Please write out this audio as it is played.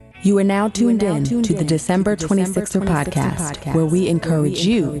You are now tuned in to the December 26er podcast, where we encourage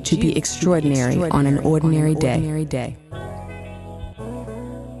you to be extraordinary on an ordinary day.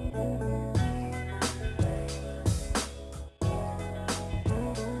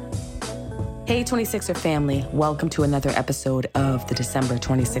 Hey 26er family, welcome to another episode of the December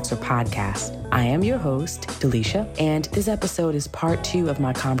 26er podcast. I am your host, Delisha, and this episode is part 2 of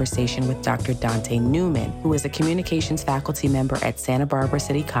my conversation with Dr. Dante Newman, who is a communications faculty member at Santa Barbara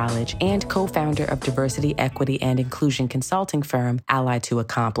City College and co-founder of diversity, equity, and inclusion consulting firm Allied to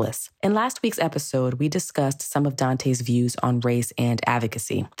Accomplice. In last week's episode, we discussed some of Dante's views on race and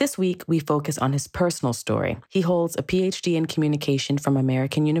advocacy. This week, we focus on his personal story. He holds a PhD in communication from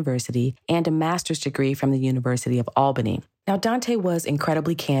American University and a master's degree from the University of Albany. Now, Dante was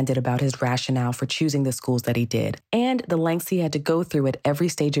incredibly candid about his rationale for choosing the schools that he did, and the lengths he had to go through at every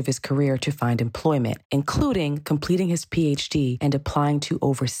stage of his career to find employment, including completing his PhD and applying to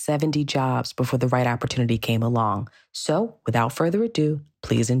over 70 jobs before the right opportunity came along. So, without further ado,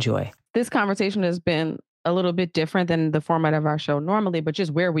 please enjoy. This conversation has been a little bit different than the format of our show normally, but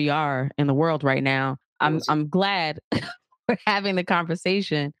just where we are in the world right now, I'm glad we're having the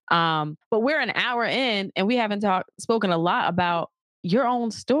conversation. But we're an hour in and we haven't spoken a lot about your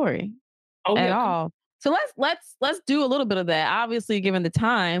own story at all. So let's do a little bit of that. Obviously, given the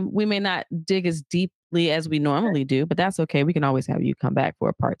time, we may not dig as deeply as we normally do, but that's okay. We can always have you come back for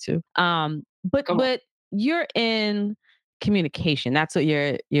a part 2. But you're in communication. That's what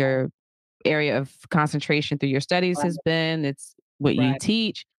your area of concentration through your studies has been. It's what you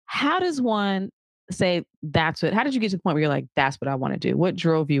teach. How does one say how did you get to the point where you're like, that's what I want to do? What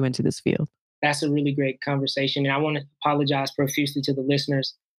drove you into this field? That's a really great conversation. And I want to apologize profusely to the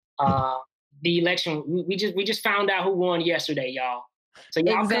listeners. The election, we just found out who won yesterday, y'all. So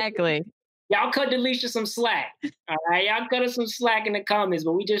y'all cut Delisha some slack. All right. Y'all cut us some slack in the comments,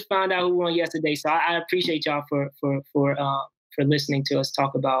 but we just found out who won yesterday. So I appreciate y'all for listening to us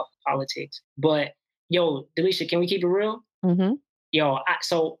talk about politics. But yo, Delisha, can we keep it real? Mm-hmm. Yo,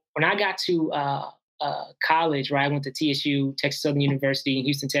 so when I got to college, right, I went to TSU, Texas Southern University in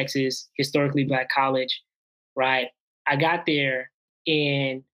Houston, Texas, historically Black college, right? I got there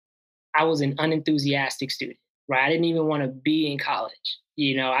and I was an unenthusiastic student, right? I didn't even want to be in college.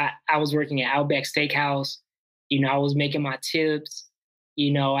 You know, I was working at Outback Steakhouse. You know, I was making my tips.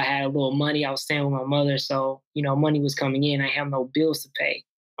 You know, I had a little money. I was staying with my mother. So, you know, money was coming in. I have no bills to pay.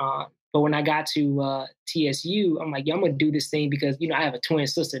 But when I got to TSU, I'm like, I'm going to do this thing because, you know, I have a twin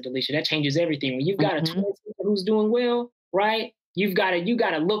sister, Delisha. That changes everything. When you've got a twin sister who's doing well, right? You got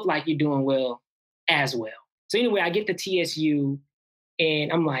to look like you're doing well as well. So anyway, I get to TSU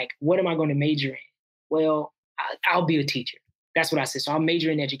and I'm like, what am I going to major in? Well, I'll be a teacher. That's what I said. So I'll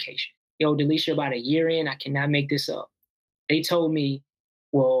major in education. Yo, Delisha, about a year in, I cannot make this up. They told me,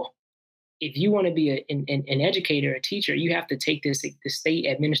 well, if you want to be an educator, a teacher, you have to take the state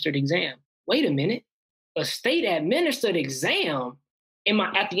administered exam. Wait a minute, a state administered exam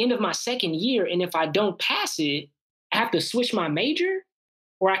at the end of my second year, and if I don't pass it, I have to switch my major,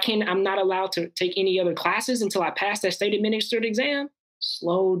 or I'm not allowed to take any other classes until I pass that state administered exam?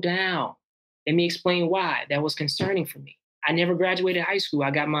 Slow down. Let me explain why that was concerning for me. I never graduated high school.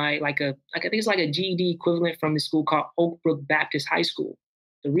 I got my I think it's like a GED equivalent from this school called Oak Brook Baptist High School.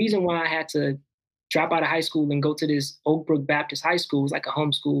 The reason why I had to drop out of high school and go to this Oak Brook Baptist High School, was like a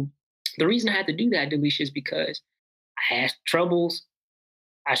homeschool. The reason I had to do that, Delisha, is because I had troubles.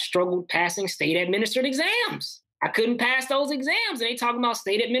 I struggled passing state administered exams. I couldn't pass those exams. And they talking about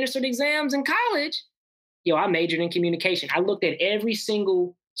state administered exams in college. Yo, I majored in communication. I looked at every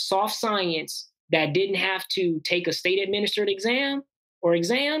single soft science that didn't have to take a state administered exam or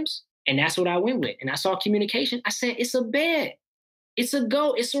exams. And that's what I went with. And I saw communication. I said, it's a bet. It's a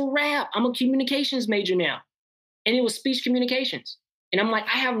go. It's a wrap. I'm a communications major now. And it was speech communications. And I'm like,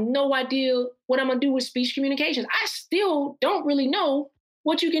 I have no idea what I'm going to do with speech communications. I still don't really know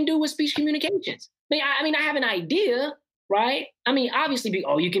what you can do with speech communications. I mean, I have an idea, right? I mean, obviously,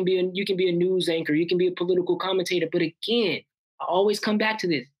 you can be a news anchor. You can be a political commentator. But again, I always come back to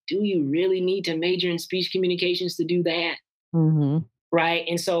this. Do you really need to major in speech communications to do that? Mm-hmm. Right.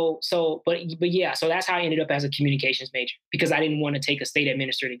 And so that's how I ended up as a communications major, because I didn't want to take a state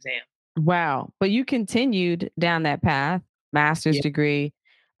administered exam. Wow. But you continued down that path, master's degree,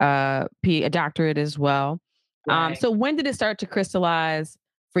 a doctorate as well. Right. So when did it start to crystallize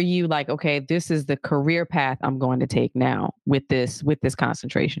for you? Like, okay, this is the career path I'm going to take now with this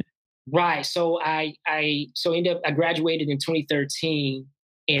concentration. Right. So I graduated in 2013.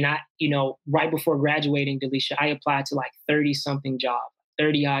 And right before graduating, Delisha, I applied to like 30 something jobs,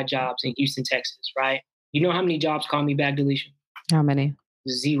 30 odd jobs in Houston, Texas, right? You know how many jobs called me back, Delisha? How many?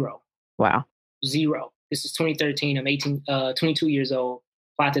 Zero. Wow. Zero. This is 2013. I'm 22 years old,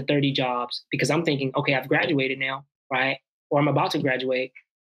 applied to 30 jobs because I'm thinking, okay, I've graduated now, right? Or I'm about to graduate.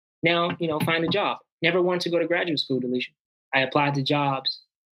 Now, find a job. Never wanted to go to graduate school, Delisha. I applied to jobs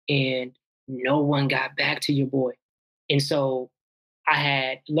and no one got back to your boy. And so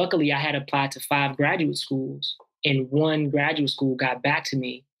luckily I had applied to 5 graduate schools and 1 graduate school got back to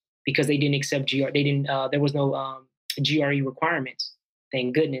me because they didn't accept there was no GRE requirements.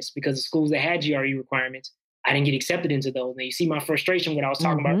 Thank goodness, because the schools that had GRE requirements, I didn't get accepted into those. Now you see my frustration, what I was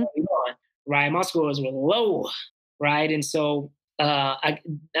talking about early on, right? My scores were low, right? And so I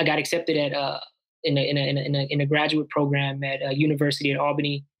got accepted at in a graduate program at University at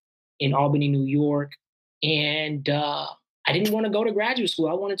Albany in Albany, New York, and I didn't want to go to graduate school.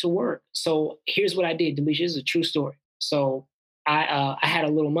 I wanted to work. So here's what I did, Delisha. This is a true story. So I had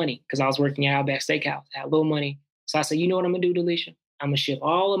a little money because I was working at Outback Steakhouse. I had a little money. So I said, you know what I'm gonna do, Delisha? I'm gonna ship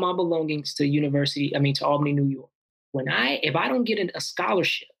all of my belongings to to Albany, New York. If I don't get a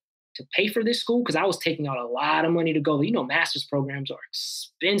scholarship to pay for this school, because I was taking out a lot of money to go. Master's programs are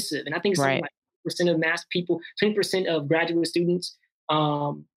expensive, and I think something like 20% of 20% of graduate students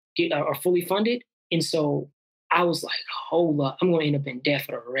are fully funded. And so I was like, hold up, I'm going to end up in debt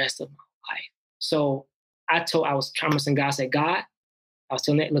for the rest of my life. So I was promising God, I said, God, I was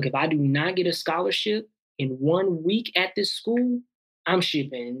telling that, look, if I do not get a scholarship in 1 week at this school, I'm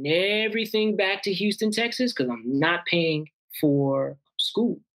shipping everything back to Houston, Texas, because I'm not paying for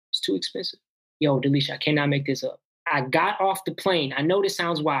school. It's too expensive. Yo, Delisha, I cannot make this up. I got off the plane. I know this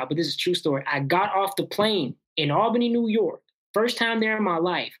sounds wild, but this is a true story. I got off the plane in Albany, New York. First time there in my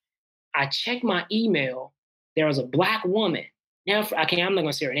life. I checked my email. There was a Black woman. Now, I'm not going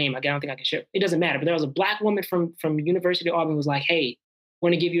to say her name. I don't think I can share. It doesn't matter. But there was a Black woman from University of Albany who was like, hey,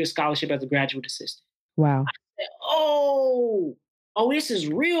 want to give you a scholarship as a graduate assistant. Wow. I said, oh, this is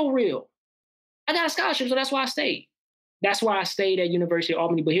real. I got a scholarship, so that's why I stayed. That's why I stayed at University of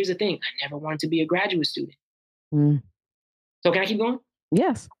Albany. But here's the thing. I never wanted to be a graduate student. So can I keep going?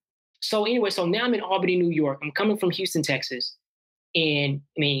 Yes. So anyway, now I'm in Albany, New York. I'm coming from Houston, Texas. And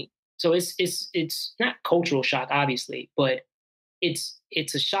so it's not cultural shock, obviously, but it's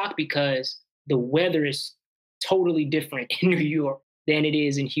a shock because the weather is totally different in New York than it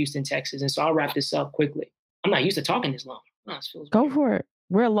is in Houston, Texas. And so I'll wrap this up quickly. I'm not used to talking this long. Go for it.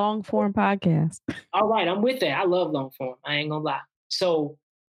 We're a long form podcast. All right, I'm with that. I love long form. I ain't gonna lie. So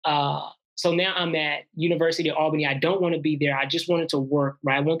now I'm at University of Albany. I don't want to be there. I just wanted to work,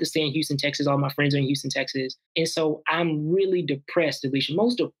 right? I wanted to stay in Houston, Texas. All my friends are in Houston, Texas. And so I'm really depressed, Delisha.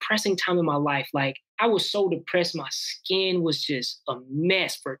 Most depressing time in my life. Like, I was so depressed. My skin was just a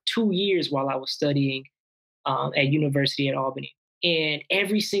mess for 2 years while I was studying at University at Albany. And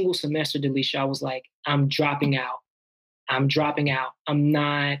every single semester, Delisha, I was like, I'm dropping out. I'm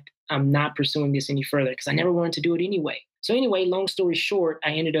not pursuing this any further because I never wanted to do it anyway. So anyway, long story short,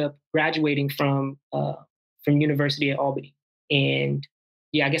 I ended up graduating from University at Albany. And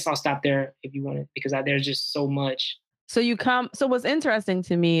yeah, I guess I'll stop there if you want to, because there's just so much. So what's interesting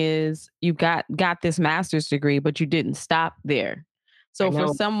to me is you got this master's degree, but you didn't stop there. So for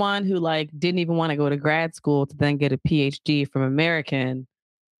someone who didn't even want to go to grad school to then get a PhD from American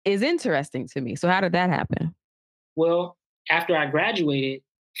is interesting to me. So how did that happen? Well, after I graduated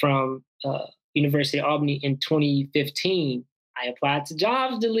from University of Albany in 2015, I applied to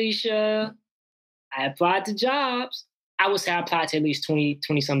jobs, Delisha. I applied to jobs. I would say I applied to at least 20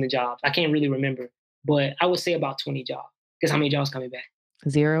 something jobs. I can't really remember, but I would say about 20 jobs. Guess how many jobs coming back?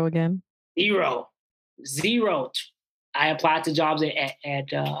 0 again? Zero. I applied to jobs at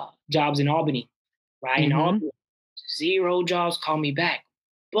jobs in Albany, right? In Albany, 0 jobs called me back.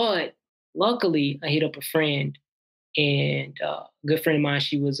 But luckily, I hit up a friend, and a good friend of mine,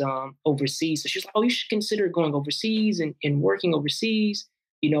 she was overseas. So she was like, oh, you should consider going overseas and working overseas.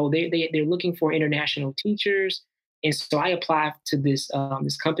 They're looking for international teachers. And so I applied to this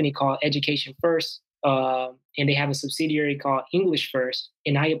company called Education First, and they have a subsidiary called English First.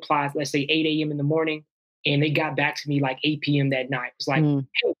 And I applied, let's say 8 a.m. in the morning, and they got back to me like 8 p.m. that night. It was like,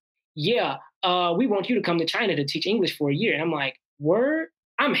 hey, yeah, we want you to come to China to teach English for a year. And I'm like, word?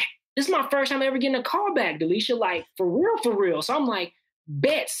 This is my first time ever getting a call back, Delisha, like for real. So I'm like,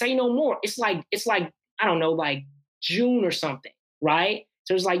 bet, say no more. It's like, I don't know, like June or something, right?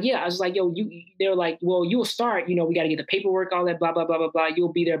 So it's like, yeah, I was like, yo, they're like, well, you'll start, we got to get the paperwork, all that, blah, blah, blah, blah, blah.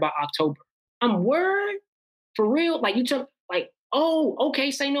 You'll be there by October. I'm word for real. Like oh, okay,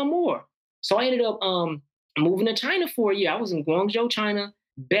 say no more. So I ended up moving to China for a year. I was in Guangzhou, China.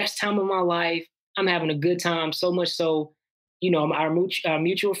 Best time of my life. I'm having a good time. So much so, our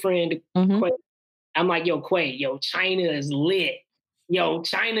mutual friend, Quay, I'm like, yo, Quay, China is lit. yo,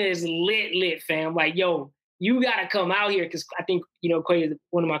 China is lit, fam. Like, yo, you gotta come out here because I think, Quay is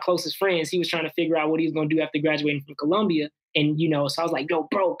one of my closest friends. He was trying to figure out what he was gonna do after graduating from Columbia. And, so I was like, yo,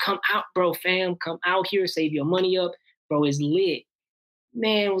 bro, come out, bro, fam. Come out here, save your money up. Bro, it's lit.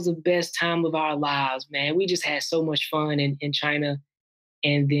 Man, it was the best time of our lives, man. We just had so much fun in China.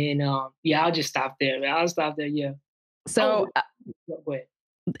 And then, I'll just stop there, man. I'll stop there, yeah. So Go ahead.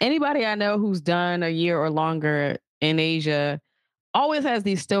 Anybody I know who's done a year or longer in Asia always has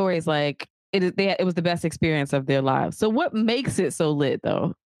these stories like it was the best experience of their lives. So what makes it so lit,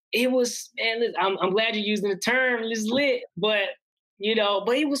 though? It was, man, listen, I'm glad you're using the term, it's lit, but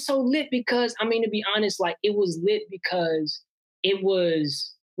it was so lit because, to be honest, like it was lit because it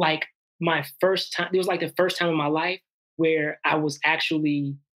was like my first time. It was like the first time in my life where I was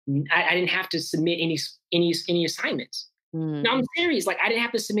actually, I didn't have to submit any assignments. No, I'm serious. Like I didn't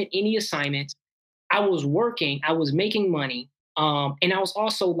have to submit any assignments. I was working, I was making money. And I was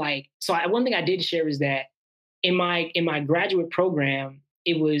also like, one thing I did share is that in my graduate program,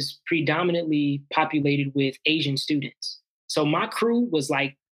 it was predominantly populated with Asian students. So my crew was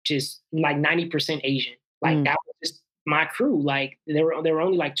like just like 90% Asian. Like that was just my crew. Like there were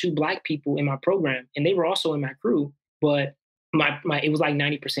only like 2 Black people in my program, and they were also in my crew, but it was like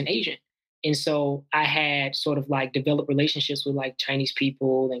 90% Asian. And so I had sort of like developed relationships with like Chinese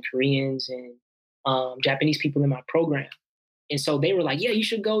people and Koreans and Japanese people in my program. And so they were like, yeah, you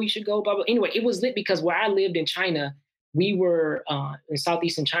should go, blah, blah. Anyway, it was lit because where I lived in China, we were in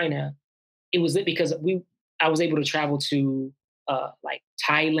southeastern China. It was lit because I was able to travel to like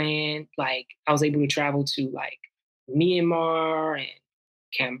Thailand. Like I was able to travel to like Myanmar and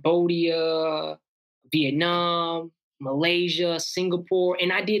Cambodia, Vietnam, Malaysia, Singapore.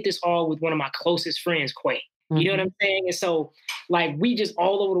 And I did this all with one of my closest friends, Quay. You know what I'm saying? And so like we just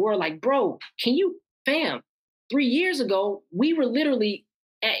all over the world, like, bro, fam, 3 years ago, we were literally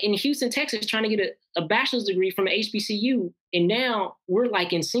in Houston, Texas, trying to get a bachelor's degree from HBCU. And now we're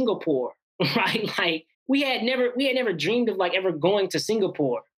like in Singapore, right? Like we had never dreamed of like ever going to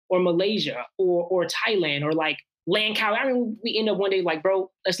Singapore or Malaysia or Thailand or like Langkawi. I mean, we end up one day like,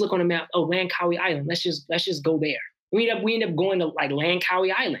 bro, let's look on the map. Oh, Langkawi Island. Let's just go there. We end up going to like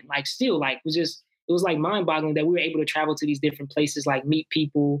Langkawi Island. Like still like it was like mind boggling that we were able to travel to these different places, like meet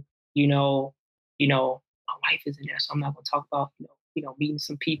people, my wife is in there, so I'm not going to talk about, meeting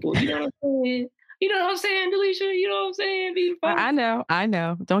some people. You know what I'm saying? You know what I'm saying, Delisha? You know what I'm saying? Being I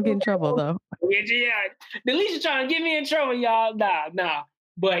know. Don't get in trouble, though. Yeah. Delisha trying to get me in trouble, y'all. Nah.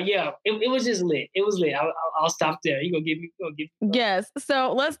 But yeah, it was just lit. It was lit. I'll stop there. You gonna get me? Yes.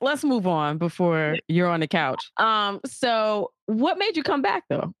 So let's move on before you're on the couch. So what made you come back,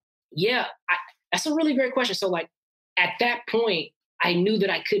 though? Yeah, that's a really great question. So like at that point, I knew that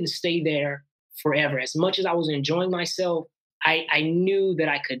I couldn't stay there forever. As much as I was enjoying myself, I knew that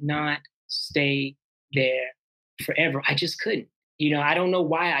I could not stay there forever. I just couldn't. I don't know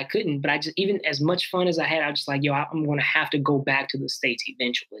why I couldn't, but even as much fun as I had, I was just like, I'm going to have to go back to the States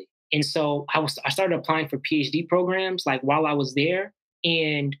eventually. And so I started applying for PhD programs like while I was there.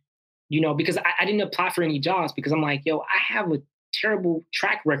 And, because I didn't apply for any jobs because I'm like, I have a terrible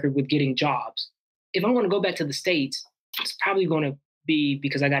track record with getting jobs. If I'm going to go back to the States, it's probably going to be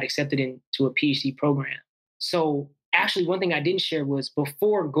because I got accepted into a PhD program. So actually, one thing I didn't share was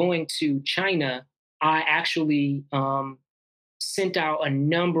before going to China, I actually sent out a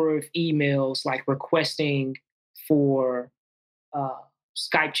number of emails like requesting for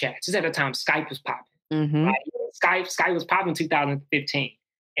Skype chats. Because at the time, Skype was popping. Right? Skype was popping in 2015.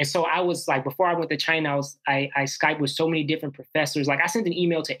 And so I was like, before I went to China, I Skyped with so many different professors. Like I sent an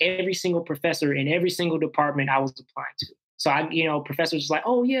email to every single professor in every single department I was applying to. So professors was like,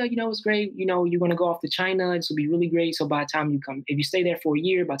 oh yeah, it's great. You're going to go off to China. This will be really great. So by the time you come, if you stay there for a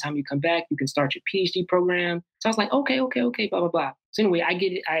year, by the time you come back, you can start your PhD program. So I was like, okay, blah, blah, blah. So anyway,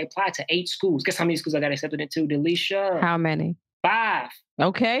 I applied to 8 schools. Guess how many schools I got accepted into, Delisha? How many? 5.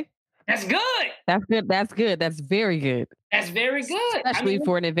 Okay. That's good. That's good. That's good. That's very good. That's very good. Especially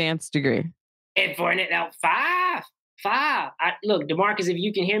for an advanced degree. And for 5. Look, DeMarcus, if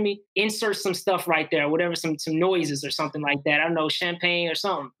you can hear me, insert some stuff right there, whatever, some noises or something like that. I don't know, champagne or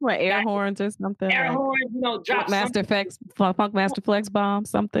something. What, air horns or something? Air horns, drop Funk Master Flex bomb,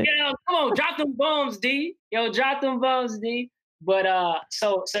 something. Yeah, come on, drop them bombs, D. Drop them bombs, D. But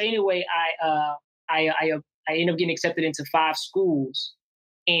so anyway, I ended up getting accepted into 5 schools,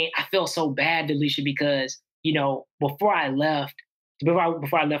 and I felt so bad, Delisha, because before I left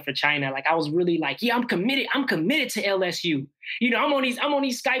for China, like I was really like, yeah, I'm committed to LSU. I'm on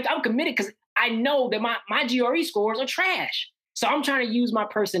these Skypes. I'm committed because I know that my GRE scores are trash. So I'm trying to use my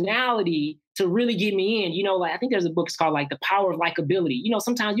personality to really get me in. Like I think there's a book, it's called like The Power of Likability.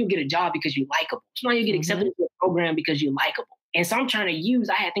 Sometimes you'll get a job because you're likable. Sometimes you get accepted into a program because you're likable. And so I'm trying to use,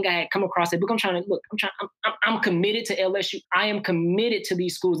 I think I had come across that book. I'm committed to LSU. I am committed to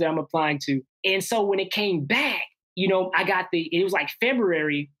these schools that I'm applying to. And so when it came back, I got it was like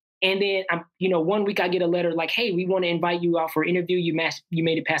February. And then, 1 week I get a letter like, hey, we want to invite you out for an interview. You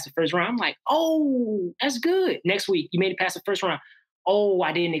made it past the first round. I'm like, oh, that's good. Next week, you made it past the first round. Oh,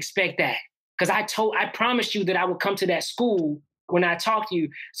 I didn't expect that. Because I promised you that I would come to that school when I talked to you.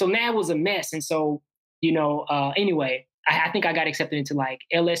 So now it was a mess. And so, anyway, I think I got accepted into like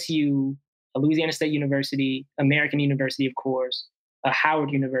LSU, Louisiana State University, American University, of course, Howard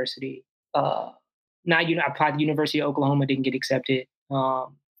University. I applied to the University of Oklahoma, didn't get accepted.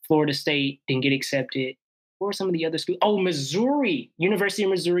 Florida State didn't get accepted. What were some of the other schools? Oh, Missouri, University of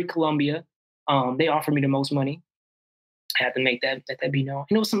Missouri, Columbia. They offered me the most money. I had to make that be known.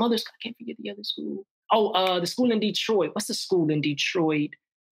 And there was some others. I can't forget the other school. Oh, the school in Detroit. What's the school in Detroit?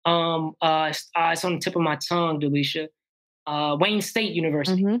 It's on the tip of my tongue, Delisha. Wayne State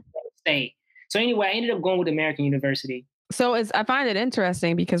University. Wayne State. So anyway, I ended up going with American University. So I find it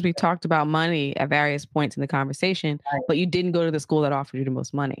interesting because we talked about money at various points in the conversation, right, but you didn't go to the school that offered you the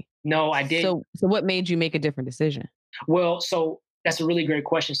most money. No, I didn't. So what made you make a different decision? Well, so that's a really great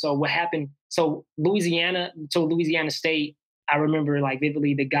question. So what happened? So Louisiana State, I remember like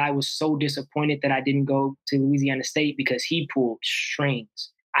vividly, the guy was so disappointed that I didn't go to Louisiana State because he pulled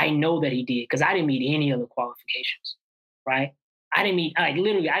strings. I know that he did because I didn't meet any other qualifications, right? I didn't meet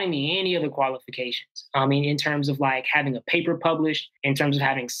any other qualifications. I mean, in terms of like having a paper published, in terms of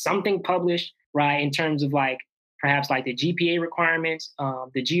having something published, right? In terms of like perhaps like the GPA requirements,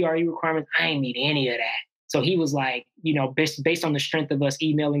 the GRE requirements, I didn't meet any of that. So he was like, based on the strength of us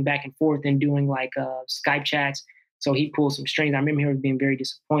emailing back and forth and doing like Skype chats. So he pulled some strings. I remember him being very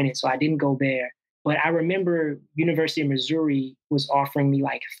disappointed. So I didn't go there. But I remember University of Missouri was offering me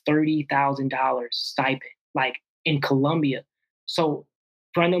like $30,000 stipend, like in Columbia. So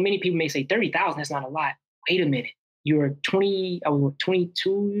I know many people may say 30,000, that's not a lot. Wait a minute. You were 20, I was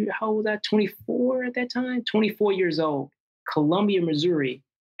 22, how old was I? 24 at that time? 24 years old. Columbia, Missouri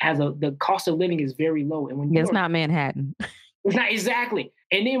the cost of living is very low. And when it's not Manhattan. It's not exactly.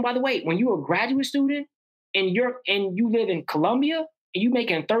 And then by the way, when you're a graduate student and you live in Columbia and you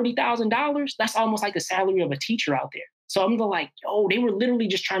making $30,000, that's almost like the salary of a teacher out there. So I'm like, they were literally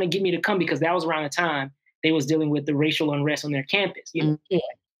just trying to get me to come because that was around the time they was dealing with the racial unrest on their campus. Mm-hmm.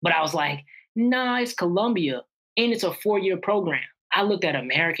 But I was like, nah, it's Columbia and it's a 4-year program. I looked at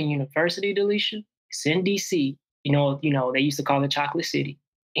American University, Delisha. It's in DC. They used to call it Chocolate City.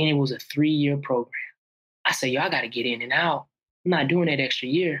 And it was a 3-year program. I said, I got to get in and out. I'm not doing that extra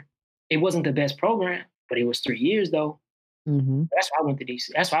year. It wasn't the best program, but it was 3 years though. Mm-hmm. That's why I went to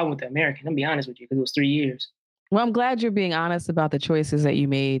DC. That's why I went to American. I'll be honest with you, because it was 3 years. Well, I'm glad you're being honest about the choices that you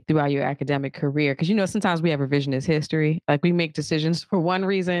made throughout your academic career. Because, sometimes we have revisionist history. Like we make decisions for one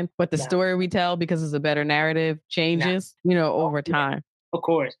reason, but the story we tell because it's a better narrative changes, over time. Of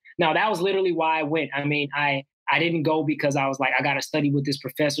course. Now, that was literally why I went. I mean, I didn't go because I was like, I got to study with this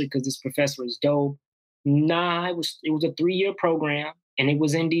professor because this professor is dope. Nah, it was a 3-year program and it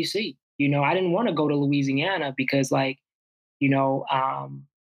was in DC. I didn't want to go to Louisiana because I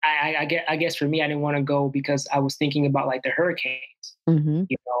guess for me, I didn't want to go because I was thinking about like the hurricanes, and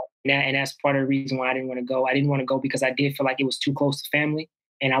that's part of the reason why I didn't want to go. I didn't want to go because I did feel like it was too close to family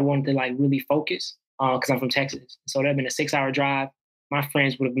and I wanted to like really focus because I'm from Texas. So that'd been a 6-hour drive. My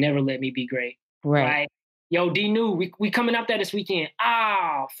friends would have never let me be great. Right? Yo, D New, we coming up there this weekend.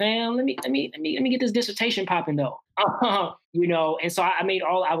 Fam, let me get this dissertation popping though. And so I made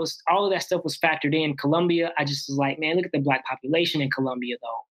all of that stuff was factored in. Columbia, I just was like, man, look at the Black population in Columbia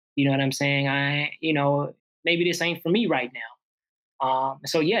though. You know what I'm saying? Maybe this ain't for me right now.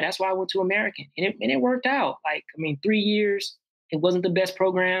 So yeah, that's why I went to American, and it worked out. 3 years. It wasn't the best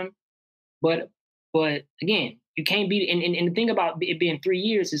program, but again, you can't beat it. And the thing about it being 3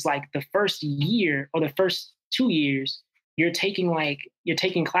 years is like the first year or the first 2 years, you're taking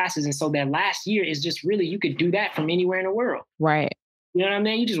classes. And so that last year is just really, you could do that from anywhere in the world. Right. You know what I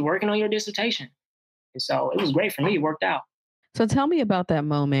mean? You're just working on your dissertation. And so it was great for me. It worked out. So tell me about that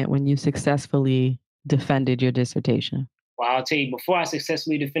moment when you successfully defended your dissertation. Well, I'll tell you, before I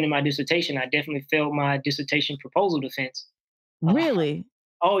successfully defended my dissertation, I definitely failed my dissertation proposal defense. Really?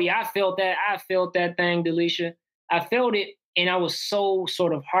 Oh yeah, I felt that. I felt that thing, Delisha. I felt it, and I was so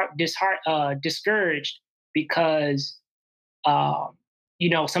sort of discouraged because, some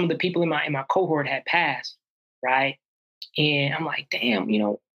of the people in my cohort had passed, right? And I'm like, damn,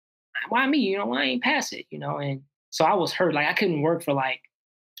 why me? Why I ain't pass it? And So I was hurt. Like I couldn't work for like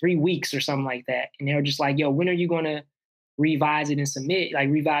 3 weeks or something like that. And they were just like, yo, when are you going to revise it and submit? Like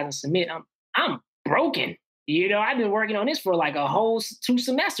revise and submit. I'm broken. You know, I've been working on this for like a whole 2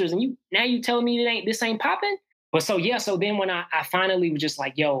 semesters, and now you telling me this ain't popping? But so then when I finally was just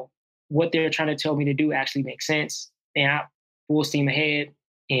like, yo, what they're trying to tell me to do actually makes sense. And I full steam ahead,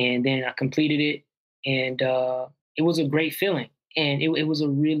 and then I completed it. And it was a great feeling. And it was a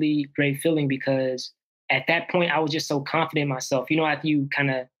really great feeling because at that point I was just so confident in myself. You know, after you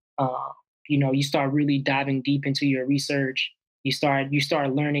kind of, you start really diving deep into your research, you start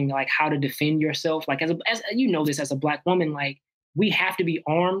learning like how to defend yourself. Like as you know this as a Black woman, like we have to be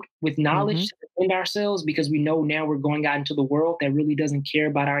armed with knowledge to defend ourselves, because we know now we're going out into the world that really doesn't care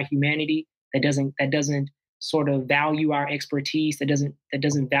about our humanity, that doesn't sort of value our expertise, that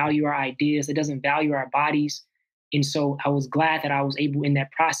doesn't value our ideas, that doesn't value our bodies. And so I was glad that I was able in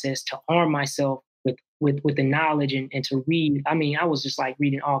that process to arm myself with the knowledge and to read. I mean, I was just like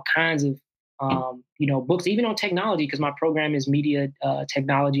reading all kinds of books, even on technology, because my program is media,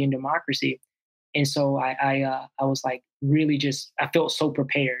 technology, and democracy. And so I was like really I felt so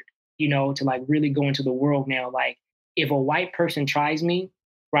prepared, to like really go into the world now. Like if a white person tries me,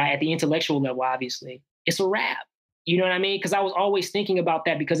 right, at the intellectual level, obviously, it's a wrap. You know what I mean? Because I was always thinking about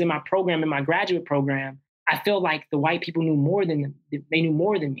that, because in my program, in my graduate program, I felt like the white people knew more than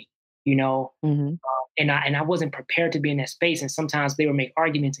me, and I wasn't prepared to be in that space. And sometimes they would make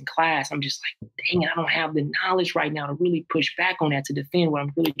arguments in class. I'm just like, dang it, I don't have the knowledge right now to really push back on that, to defend what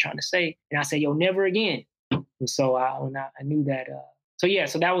I'm really trying to say. And I say, yo, never again. And so I knew that.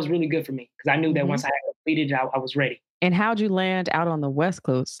 So that was really good for me, because I knew that once I had completed it, I was ready. And how'd you land out on the West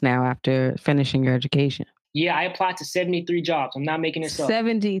Coast now after finishing your education? Yeah, I applied to 73 jobs. I'm not making this up.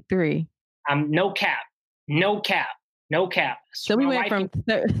 73. I'm no cap. So we went from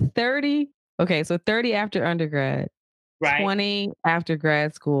 30. Okay, so 30 after undergrad, right? 20 after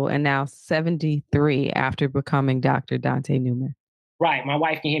grad school, and now 73 after becoming Dr. Dante Newman. Right. My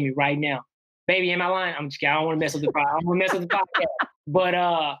wife can hear me right now. Baby, am I lying? I'm just kidding. I don't want to mess with the podcast. But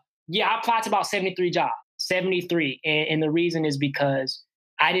I applied to about 73 jobs. 73. And the reason is because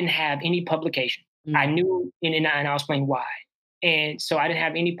I didn't have any publication. I knew, and I'll explain why. And so I didn't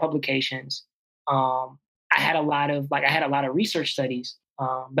have any publications. I had a lot of research studies,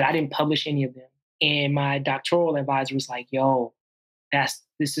 but I didn't publish any of them. And my doctoral advisor was like, yo, this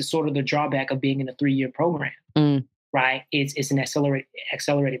is sort of the drawback of being in a 3-year program, right? It's an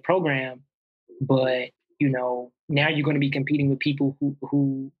accelerated program, but now you're going to be competing with people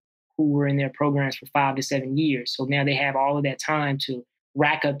who were in their programs for 5 to 7 years. So now they have all of that time to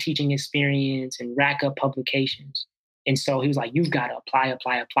rack up teaching experience and rack up publications. And so he was like, you've got to apply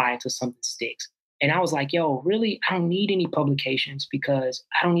until something sticks. And I was like, yo, really? I don't need any publications, because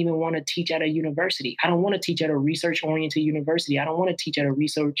I don't even want to teach at a university. I don't want to teach at a research-oriented university. I don't want to teach at a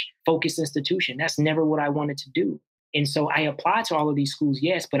research-focused institution. That's never what I wanted to do. And so I applied to all of these schools,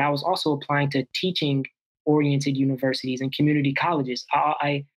 yes, but I was also applying to teaching-oriented universities and community colleges.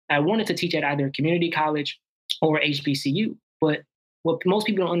 I wanted to teach at either a community college or HBCU. But what most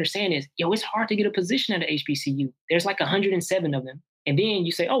people don't understand is, it's hard to get a position at an HBCU. There's like 107 of them. And then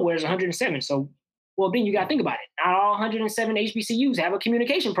you say, oh, where's 107? So, well, then you got to think about it. Not all 107 HBCUs have a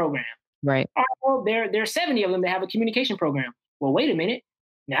communication program. Right. Well, there are 70 of them that have a communication program. Well, wait a minute.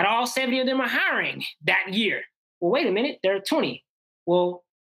 Not all 70 of them are hiring that year. Well, wait a minute. There are 20. Well,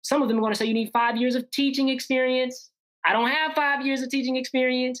 some of them are going to say you need 5 years of teaching experience. I don't have 5 years of teaching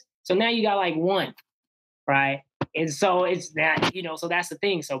experience. So now you got like 1, right? And so it's that, so that's the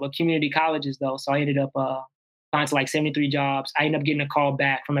thing. So, but community colleges though. So I ended up applying to like 73 jobs. I ended up getting a call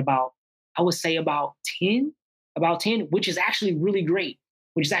back from about 10, which is actually really great,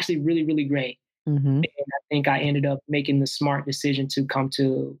 really, really great. And I think I ended up making the smart decision to come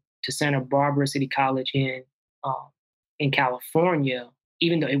to Santa Barbara City College in California,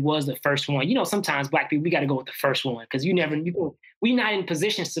 even though it was the first one. Sometimes Black people, we got to go with the first one, because we're not in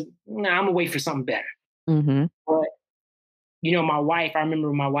positions to, I'm going to wait for something better. But, my wife, I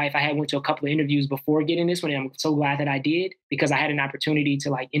remember my wife, I went to a couple of interviews before getting this one, and I'm so glad that I did, because I had an opportunity to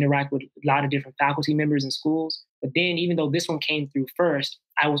like interact with a lot of different faculty members in schools. But then even though this one came through first,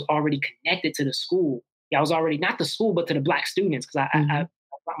 I was already connected to the school. Yeah, I was already, not the school, but to the Black students. Because I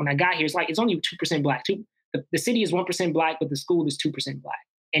when I got here, it's only 2% Black. The city is 1% Black, but the school is 2% Black.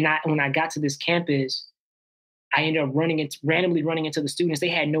 And when I got to this campus, I ended up randomly running into the students. They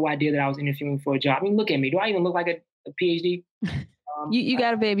had no idea that I was interviewing for a job. I mean, look at me. Do I even look like a PhD? You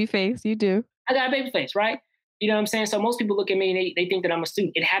got a baby face. You do. I got a baby face, right? You know what I'm saying? So most people look at me and they think that I'm a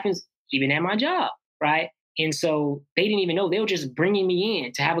student. It happens even at my job, right? And so they didn't even know. They were just bringing me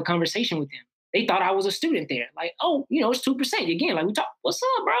in to have a conversation with them. they thought I was a student there. Like, oh, it's 2%. Again, like we talk, what's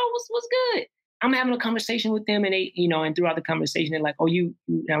up, bro? What's good? I'm having a conversation with them, and they, and throughout the conversation, they're like, oh, you,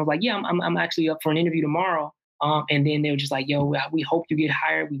 and I was like, yeah, I'm actually up for an interview tomorrow. And then they were just like, yo, we hope you get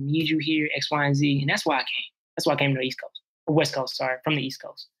hired. We need you here, X, Y, and Z. And that's why I came. That's why I came to the East Coast. Or West Coast, sorry, from the East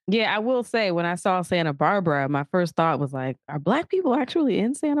Coast. Yeah, I will say when I saw Santa Barbara, my first thought was like, are Black people actually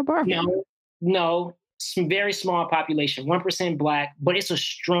in Santa Barbara? No, some very small population, 1% Black, but it's a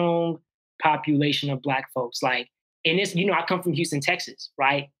strong population of Black folks. Like, and it's, I come from Houston, Texas,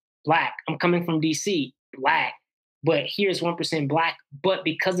 right? Black. I'm coming from DC, Black. But here's 1% Black. But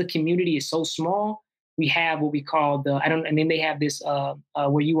because the community is so small, we have what we call and then they have this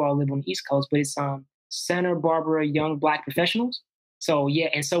where you all live on the East Coast, but it's Santa Barbara Young Black Professionals. So yeah,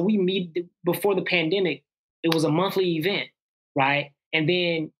 and so we meet before the pandemic. It was a monthly event, right?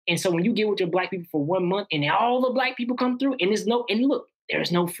 And so when you get with your Black people for 1 month, and all the Black people come through, and there's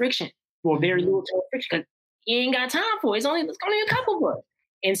no friction, or very little to friction, because you ain't got time for it. It's only a couple of us.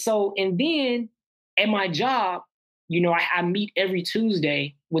 And then at my job, I meet every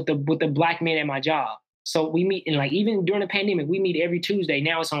Tuesday with the Black men at my job. So we meet, and like even during the pandemic, we meet every Tuesday.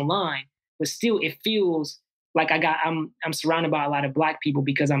 Now it's online, but still it feels like I'm surrounded by a lot of Black people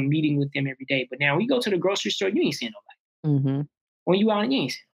because I'm meeting with them every day. But now when you go to the grocery store, you ain't seeing nobody. Mm-hmm. When you out, you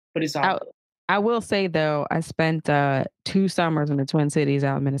ain't seeing. But it's all. I will say though, I spent 2 summers in the Twin Cities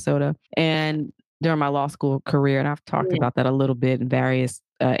out in Minnesota, and during my law school career, and I've talked about that a little bit in various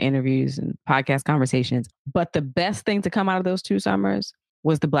interviews and podcast conversations. But the best thing to come out of those 2 summers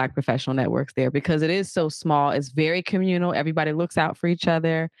was the Black professional networks there, because it is so small. It's very communal. Everybody looks out for each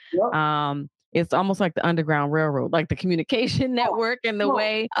other. Yep. It's almost like the Underground Railroad, like the communication network and the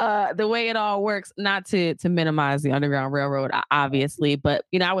way it all works. Not to minimize the Underground Railroad, obviously, but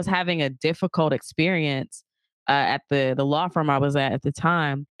I was having a difficult experience at the law firm I was at the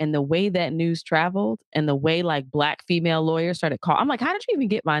time, and the way that news traveled, and the way like Black female lawyers started calling. I'm like, how did you even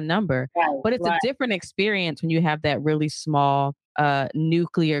get my number? Right, but it's a different experience when you have that really small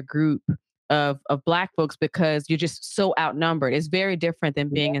nuclear group of Black folks, because you're just so outnumbered. It's very different than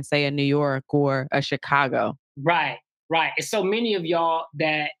being in, say, a New York or a Chicago. Right. It's so many of y'all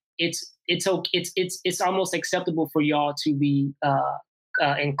that it's almost acceptable for y'all to be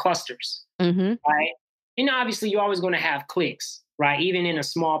in clusters, right? Obviously you're always going to have cliques, right? Even in a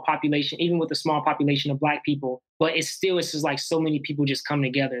small population, even with a small population of Black people, but it's just like so many people just come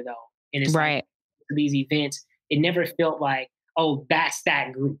together though. And it's right. Like these events, it never felt like, oh, that's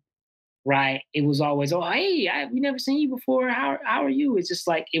that group, right? It was always, oh, hey, we never seen you before. How are you? It's just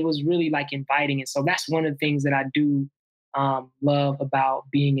like, it was really like inviting. And so that's one of the things that I do love about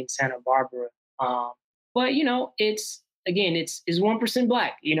being in Santa Barbara. But it's 1%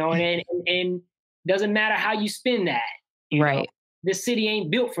 Black, and doesn't matter how you spin that. Right. This city ain't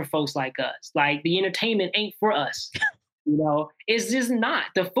built for folks like us. Like the entertainment ain't for us. It's just not.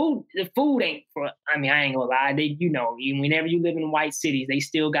 The food ain't for, I ain't gonna lie. Whenever you live in white cities, they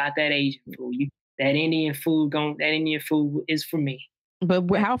still got that Asian food. That Indian food is for me. But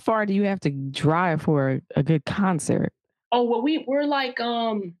how far do you have to drive for a good concert? Oh, well, we're like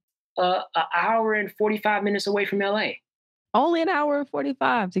an hour and 45 minutes away from LA. Only an hour and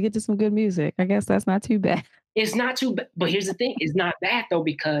 45 to get to some good music. I guess that's not too bad. It's not too bad. But here's the thing. It's not bad, though,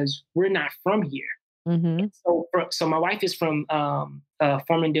 because we're not from here. Mm-hmm. So my wife is from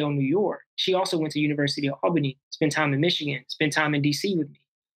Farmingdale, New York. She also went to University of Albany, spent time in Michigan, spent time in DC with me.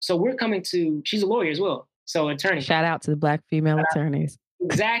 So we're coming to, she's a lawyer as well. So attorney. Shout out to the Black female attorneys.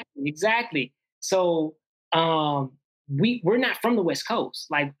 Exactly. So we're not from the West Coast.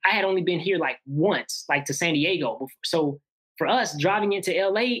 Like I had only been here like once, like to San Diego. Before. So for us, driving into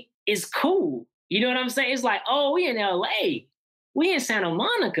LA is cool. You know what I'm saying? It's like, oh, we in LA. We in Santa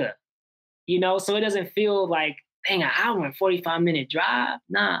Monica. So it doesn't feel like, dang, an hour and 45-minute drive.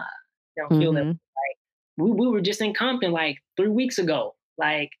 Nah, don't feel that. Like we were just in Compton like 3 weeks ago.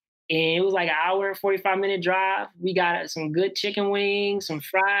 Like, and it was like an hour and 45-minute drive. We got some good chicken wings, some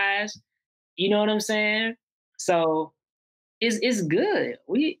fries. You know what I'm saying? So it's good.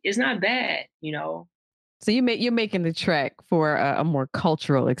 It's not bad, So you're making the trek for a more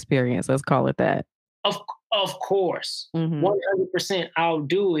cultural experience. Let's call it that. Of course, 100%. I'll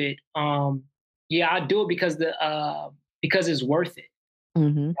do it. I'll do it because it's worth it.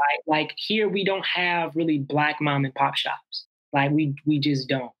 Right? Like here, we don't have really Black mom and pop shops. Like we just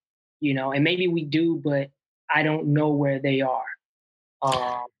don't. And maybe we do, but I don't know where they are.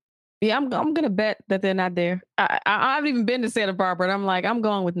 Yeah, I'm gonna bet that they're not there. I haven't even been to Santa Barbara, and I'm like, I'm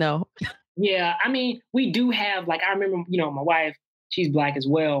going with no. Yeah, we do have, like, I remember, my wife, she's Black as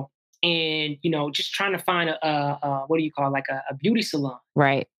well. And, just trying to find a what do you call it? Like a beauty salon.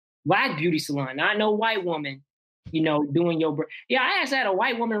 Right. Black beauty salon, not no white woman, doing your yeah. I actually had a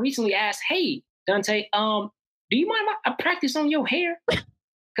white woman recently ask, "Hey, Dante, do you mind if I practice on your hair?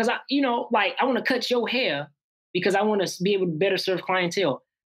 Because I want to cut your hair because I want to be able to better serve clientele."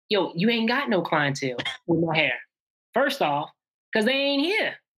 Yo, you ain't got no clientele with my hair. First off, because they ain't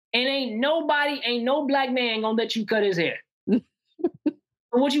here. And ain't no black man gonna let you cut his hair.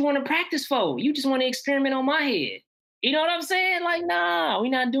 What you want to practice for? You just want to experiment on my head. You know what I'm saying? Like, nah, we're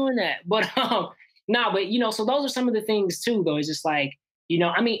not doing that. But so those are some of the things too, though. It's just like,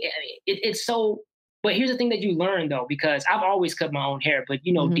 it's so, but here's the thing that you learn though, because I've always cut my own hair, but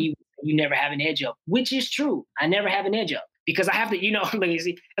D, you never have an edge up, which is true. I never have an edge up because I have to,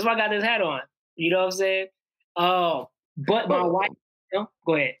 lazy. That's why I got this hat on. You know what I'm saying? Oh, but my wife,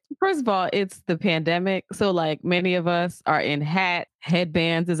 go ahead. First of all, it's the pandemic. So like many of us are in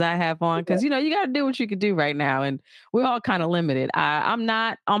headbands as I have on, because, you got to do what you can do right now. And we're all kind of limited. I'm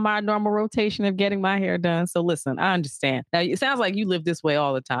not on my normal rotation of getting my hair done. So listen, I understand. Now, it sounds like you live this way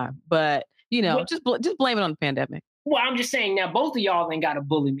all the time, but, just blame it on the pandemic. Well, I'm just saying now, both of y'all ain't got to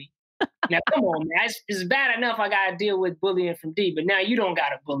bully me. Now, come on, man. It's bad enough I got to deal with bullying from D, but now you don't got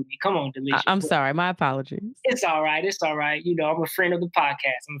to bully me. Come on, Delisha. I'm sorry. My apologies. It's all right. It's all right. I'm a friend of the podcast.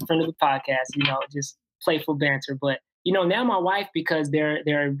 Just playful banter. But, now my wife, because there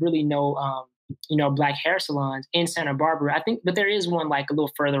are really no, black hair salons in Santa Barbara, I think, but there is one like a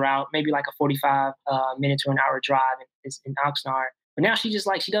little further out, maybe like a 45 minute to an hour drive. It's in Oxnard. But now she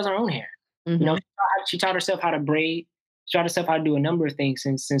does her own hair. Mm-hmm. She taught herself how to braid. She taught herself how to do a number of things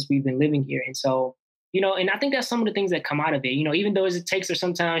since we've been living here. And so, and I think that's some of the things that come out of it. Even though it takes her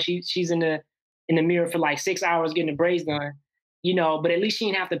sometimes, she's in the mirror for like 6 hours getting the braids done, but at least she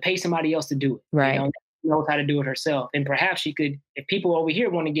didn't have to pay somebody else to do it. Right. She knows how to do it herself. And perhaps she could, if people over here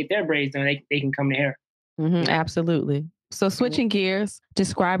want to get their braids done, they can come to her. Mm-hmm, absolutely. So switching gears,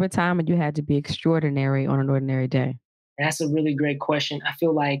 describe a time when you had to be extraordinary on an ordinary day. That's a really great question. I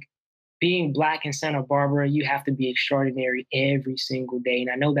feel like being Black in Santa Barbara, you have to be extraordinary every single day. And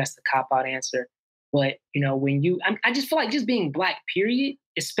I know that's the cop-out answer. But, I just feel like just being Black, period,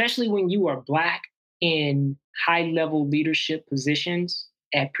 especially when you are Black in high-level leadership positions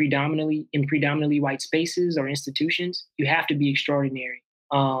in predominantly white spaces or institutions, you have to be extraordinary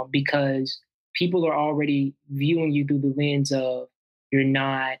because people are already viewing you through the lens of you're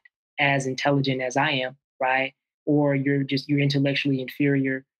not as intelligent as I am, right? Or you're intellectually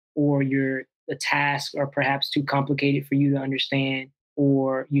inferior, or the tasks are perhaps too complicated for you to understand,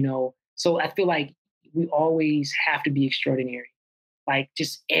 or, so I feel like we always have to be extraordinary, like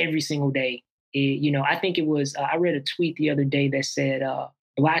just every single day. I think it was, I read a tweet the other day that said,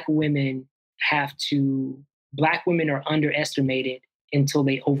 Black women are underestimated until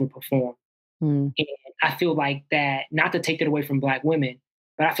they overperform. And I feel like that, not to take that away from Black women,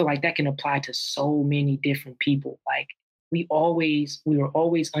 but I feel like that can apply to so many different people. Like we were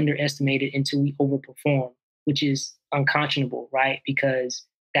always underestimated until we overperform, which is unconscionable, right? Because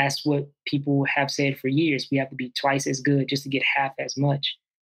that's what people have said for years. We have to be twice as good just to get half as much.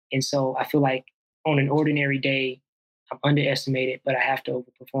 And so I feel like on an ordinary day, I'm underestimated, but I have to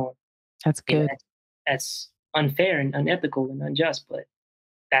overperform. That's good. That's unfair and unethical and unjust, but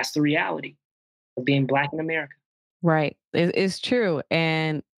that's the reality of being Black in America. Right. It's true.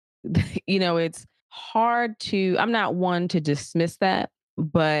 And, it's hard I'm not one to dismiss that,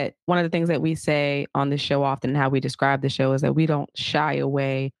 but one of the things that we say on the show often, and how we describe the show, is that we don't shy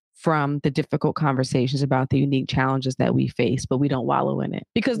away from the difficult conversations about the unique challenges that we face, but we don't wallow in it,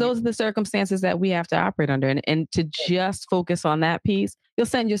 because those are the circumstances that we have to operate under. And to just focus on that piece, you'll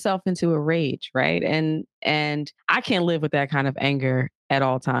send yourself into a rage, right? And I can't live with that kind of anger at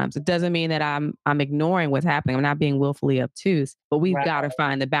all times. It doesn't mean that I'm ignoring what's happening. I'm not being willfully obtuse, but we've got to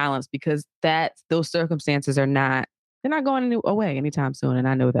find the balance, because those circumstances they're not going away anytime soon. And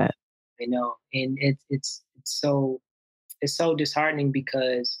I know that. I know. And it's so disheartening,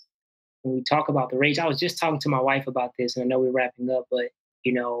 because when we talk about the rage, I was just talking to my wife about this, and I know we're wrapping up, but,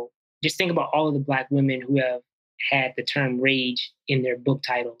 just think about all of the Black women who have had the term rage in their book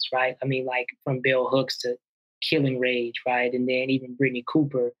titles, right? I mean, like from Bell Hooks to Killing Rage, right? And then even Brittany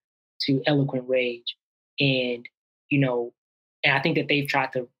Cooper to Eloquent Rage. And, and I think that they've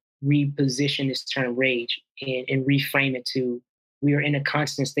tried to reposition this term rage and reframe it to, we are in a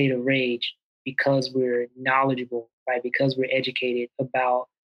constant state of rage because we're knowledgeable, right? Because we're educated about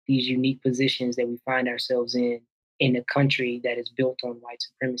these unique positions that we find ourselves in a country that is built on white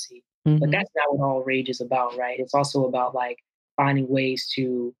supremacy. Mm-hmm. But that's not what all rage is about, right? It's also about like finding ways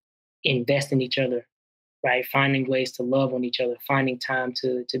to invest in each other, right? Finding ways to love on each other, finding time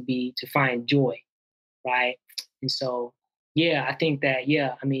to find joy, right? And so, I think that,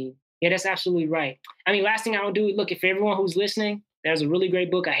 I mean, Yeah, that's absolutely right. I mean, last thing I will do, look, if everyone who's listening, there's a really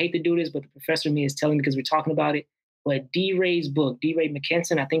great book. I hate to do this, but the professor in me is telling me because we're talking about it. But D. Ray's book, D. Ray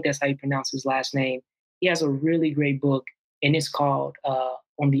McKenson, I think that's how you pronounce his last name. He has a really great book, and it's called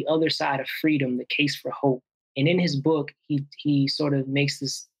On the Other Side of Freedom, The Case for Hope. And in his book, he sort of makes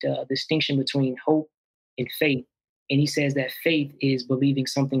this distinction between hope and faith. And he says that faith is believing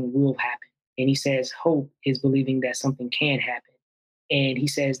something will happen. And he says hope is believing that something can happen. And he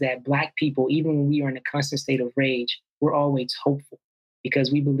says that Black people, even when we are in a constant state of rage, we're always hopeful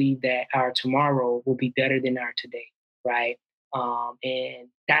because we believe that our tomorrow will be better than our today, right? And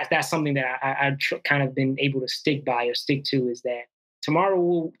that's something that I've kind of been able to stick by or stick to, is that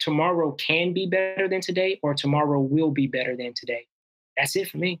tomorrow can be better than today, or tomorrow will be better than today. That's it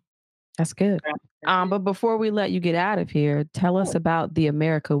for me. That's good. But before we let you get out of here, tell us about The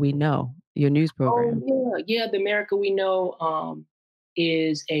America We Know, your news program. Oh, yeah. The America We Know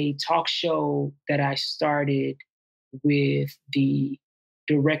is a talk show that I started with the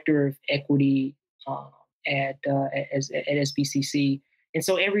director of equity at SBCC. And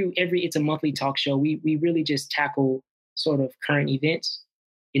so every it's a monthly talk show. We really just tackle sort of current events.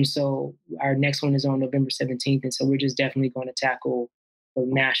 And so our next one is on November 17th. And so we're just definitely going to tackle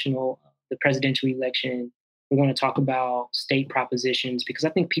the presidential election. We're going to talk about state propositions, because I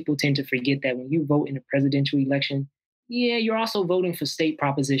think people tend to forget that when you vote in a presidential election, yeah, you're also voting for state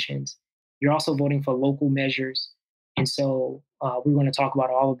propositions. You're also voting for local measures. And so we're going to talk about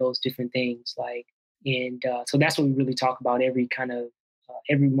all of those different things. So that's what we really talk about every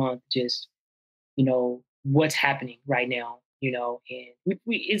month, just, what's happening right now, and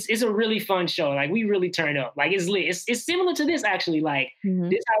it's a really fun show. Like, we really turn up, like, it's lit. It's similar to this, actually. Like,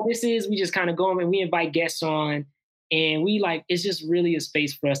 this how this is. We just kind of go and we invite guests on, and it's just really a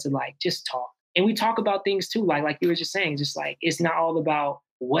space for us to just talk. And we talk about things too, like you were just saying, just like, it's not all about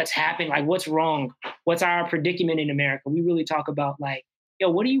what's happened, like what's wrong, what's our predicament in America. We really talk about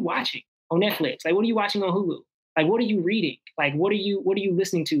what are you watching on Netflix? Like, what are you watching on Hulu? Like, what are you reading? Like, what are you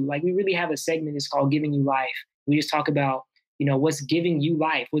listening to? Like, we really have a segment, it's called Giving You Life. We just talk about, what's giving you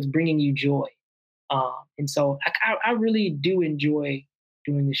life, what's bringing you joy. And so I really do enjoy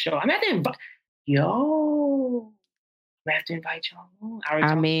doing the show. I'm going to have to invite y'all on.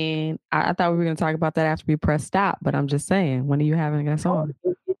 I thought we were going to talk about that after we press stop, but I'm just saying, when are you having us on?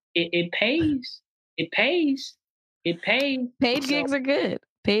 It pays. It pays. It pays. Paid gigs are good.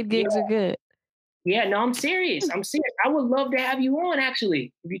 Paid gigs are good. Yeah, no, I'm serious. I would love to have you on,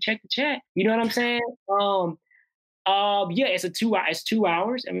 actually, if you check the chat. You know what I'm saying? Yeah, it's 2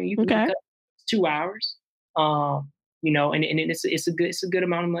 hours. I mean, you can cut 2 hours. And it's a good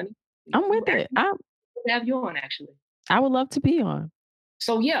amount of money. I'm with it. I'll have you on, actually. I would love to be on.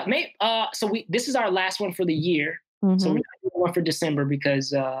 So yeah, this is our last one for the year. Mm-hmm. So we're not doing one for December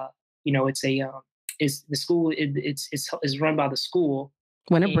because it's the school. It's run by the school.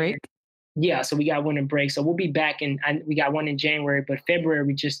 Winter break. Yeah, so we got winter break. So we'll be back, and we got one in January, but February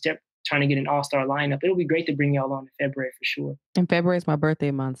we just trying to get an all-star lineup. It'll be great to bring y'all on in February for sure. And February is my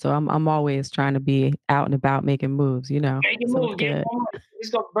birthday month, so I'm always trying to be out and about making moves. Making moves, get more money. Let's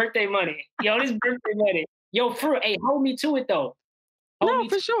go birthday money. Yo, this birthday money. Yo, hey, hold me to it though.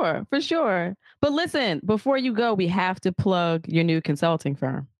 For sure. But listen, before you go, we have to plug your new consulting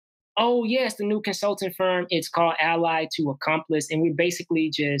firm. Oh yes, the new consulting firm. It's called Ally to Accomplice, and we're basically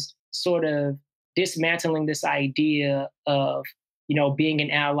just sort of dismantling this idea of, being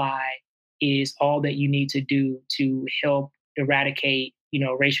an ally is all that you need to do to help eradicate,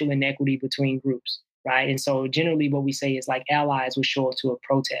 racial inequity between groups, right? And so generally what we say is allies will show up to a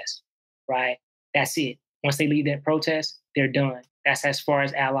protest, right? That's it. Once they leave that protest, they're done. That's as far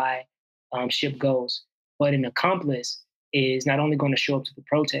as allyship goes. But an accomplice is not only going to show up to the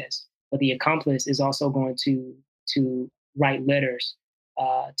protest, but the accomplice is also going to write letters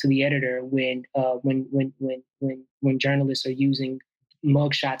to the editor when journalists are using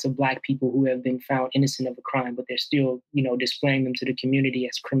mugshots of Black people who have been found innocent of a crime, but they're still, displaying them to the community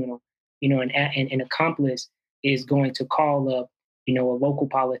as criminal. And an accomplice is going to call up, a local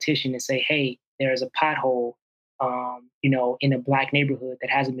politician and say, hey, there's a pothole, in a Black neighborhood that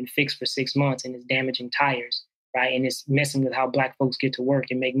hasn't been fixed for 6 months and is damaging tires, right? And it's messing with how Black folks get to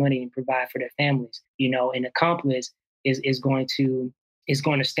work and make money and provide for their families. An accomplice is going to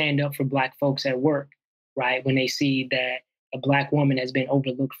stand up for Black folks at work, right? When they see that a Black woman has been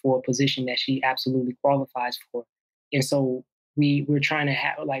overlooked for a position that she absolutely qualifies for. And so we're trying to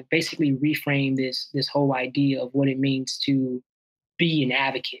basically reframe this whole idea of what it means to be an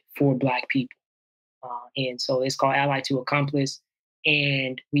advocate for Black people. And so it's called Ally to Accomplice.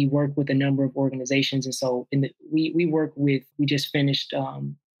 And we work with a number of organizations. And so we just finished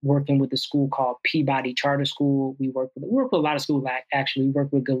working with a school called Peabody Charter School. We work with a lot of schools, actually. We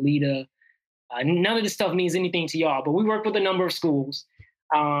work with Goleta. None of this stuff means anything to y'all, but we work with a number of schools.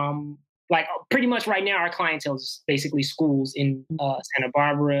 Like pretty much right now, our clientele is basically schools in Santa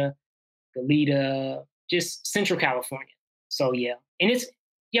Barbara, Goleta, just Central California. So yeah, and it's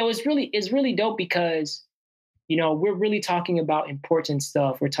really dope because, we're really talking about important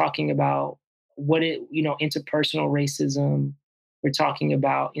stuff. We're talking about interpersonal racism. We're talking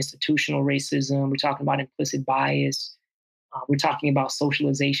about institutional racism. We're talking about implicit bias. We're talking about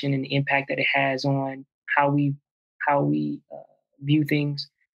socialization and the impact that it has on how we view things.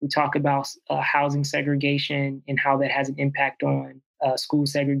 We talk about housing segregation and how that has an impact on school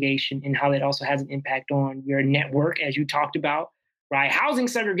segregation, and how that also has an impact on your network, as you talked about, right? Housing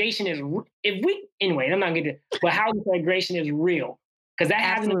segregation is, I'm not going to, but housing segregation is real, because that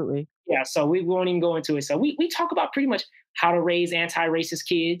Absolutely. Yeah, so we won't even go into it. So we talk about pretty much how to raise anti-racist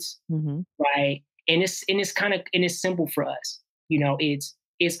kids, right? And it's simple for us.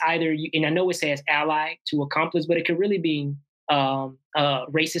 It's either and I know it says ally to accomplice, but it could really be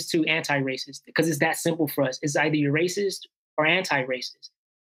racist to anti-racist, because it's that simple for us. It's either you're racist or anti-racist,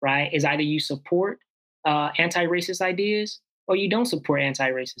 right? It's either you support anti-racist ideas or you don't support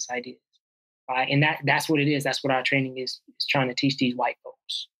anti-racist ideas, right? And that's what it is. That's what our training is trying to teach these white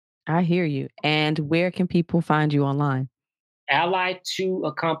folks. I hear you. And where can people find you online? Ally to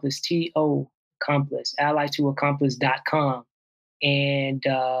Accomplice, TO Accomplice, allytoaccomplice.com. And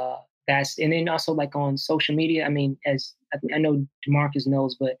and then also like on social media. I mean, as I know DeMarcus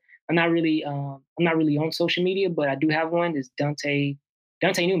knows, but I'm not really on social media, but I do have one. It's Dante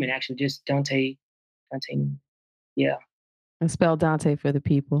Newman, actually, just Dante Newman. Yeah. And spell Dante for the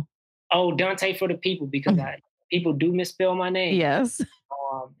people. Oh, Dante for the people, because people do misspell my name. Yes.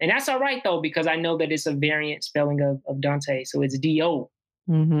 And that's all right though, because I know that it's a variant spelling of Dante, so it's D-O.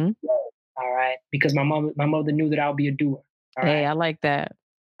 Mm-hmm. All right, because my mother knew that I would be a doer. Hey, I like that.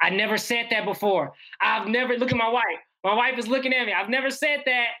 I never said that before. I've never, look at my wife. My wife is looking at me. I've never said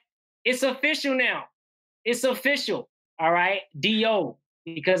that. It's official now. It's official. All right. D-O,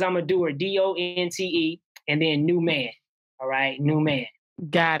 because I'm a doer. D-O-N-T-E, and then new man. All right. New man.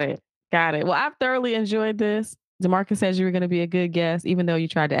 Got it. Well, I've thoroughly enjoyed this. DeMarcus says you were going to be a good guest, even though you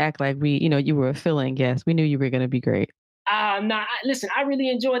tried to act like you were a fill-in guest. We knew you were going to be great. Listen, I really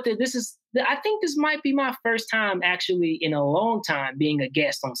enjoyed this. I think this might be my first time actually in a long time being a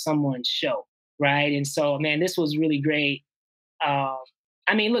guest on someone's show, right? And so, man, this was really great. I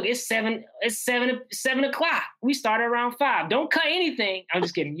mean, look, it's 7 o'clock. We started around 5. Don't cut anything. I'm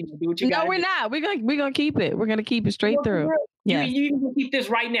just kidding. Do what you got. No, we're not. We're gonna keep it. We're gonna keep it straight through. Yeah, you gonna keep this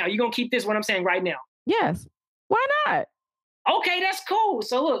right now. You're gonna keep this what I'm saying right now. Yes. Why not? Okay, that's cool.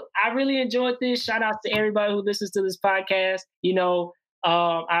 So look, I really enjoyed this. Shout out to everybody who listens to this podcast.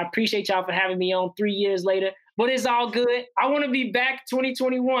 I appreciate y'all for having me on 3 years later, but it's all good. I want to be back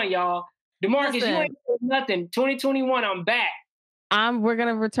 2021, y'all. DeMarcus, you ain't doing nothing. 2021, I'm back. We're going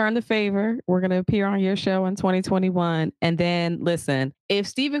to return the favor. We're going to appear on your show in 2021. And then listen, if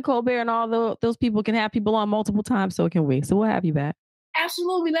Stephen Colbert and all those people can have people on multiple times, so can we. So we'll have you back.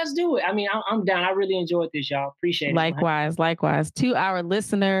 Absolutely. Let's do it. I mean, I'm down. I really enjoyed this, y'all. Appreciate it. Likewise. To our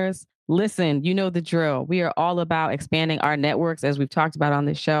listeners, listen, you know the drill. We are all about expanding our networks, as we've talked about on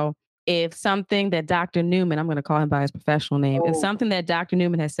this show. If something that Dr. Newman, I'm going to call him by his professional name, if something that Dr.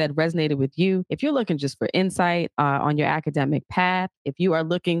 Newman has said resonated with you, if you're looking just for insight on your academic path, if you are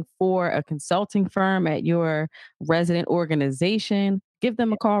looking for a consulting firm at your resident organization, give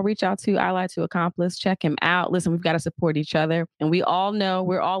them a call, reach out to Ally to Accomplice, check him out. Listen, we've got to support each other. And we all know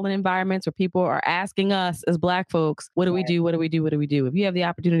we're all in environments where people are asking us as Black folks, what do we do? What do we do? What do we do? If you have the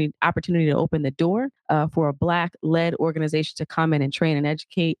opportunity to open the door for a Black-led organization to come in and train and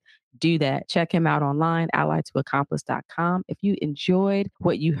educate, do that. Check him out online, allytoaccomplice.com. If you enjoyed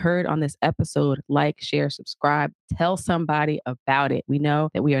what you heard on this episode, like, share, subscribe, tell somebody about it. We know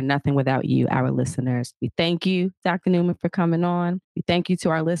that we are nothing without you, our listeners. We thank you, Dr. Newman, for coming on. We thank you to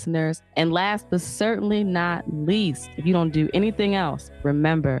our listeners. And last but certainly not least, if you don't do anything else,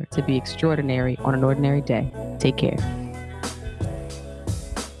 remember to be extraordinary on an ordinary day. Take care.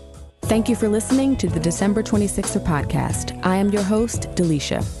 Thank you for listening to the December 26er podcast. I am your host,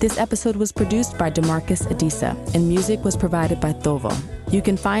 Delisha. This episode was produced by DeMarcus Adisa, and music was provided by Thovo. You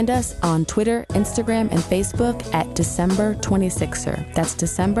can find us on Twitter, Instagram, and Facebook at December 26er. That's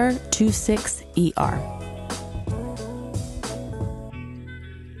December 26ER.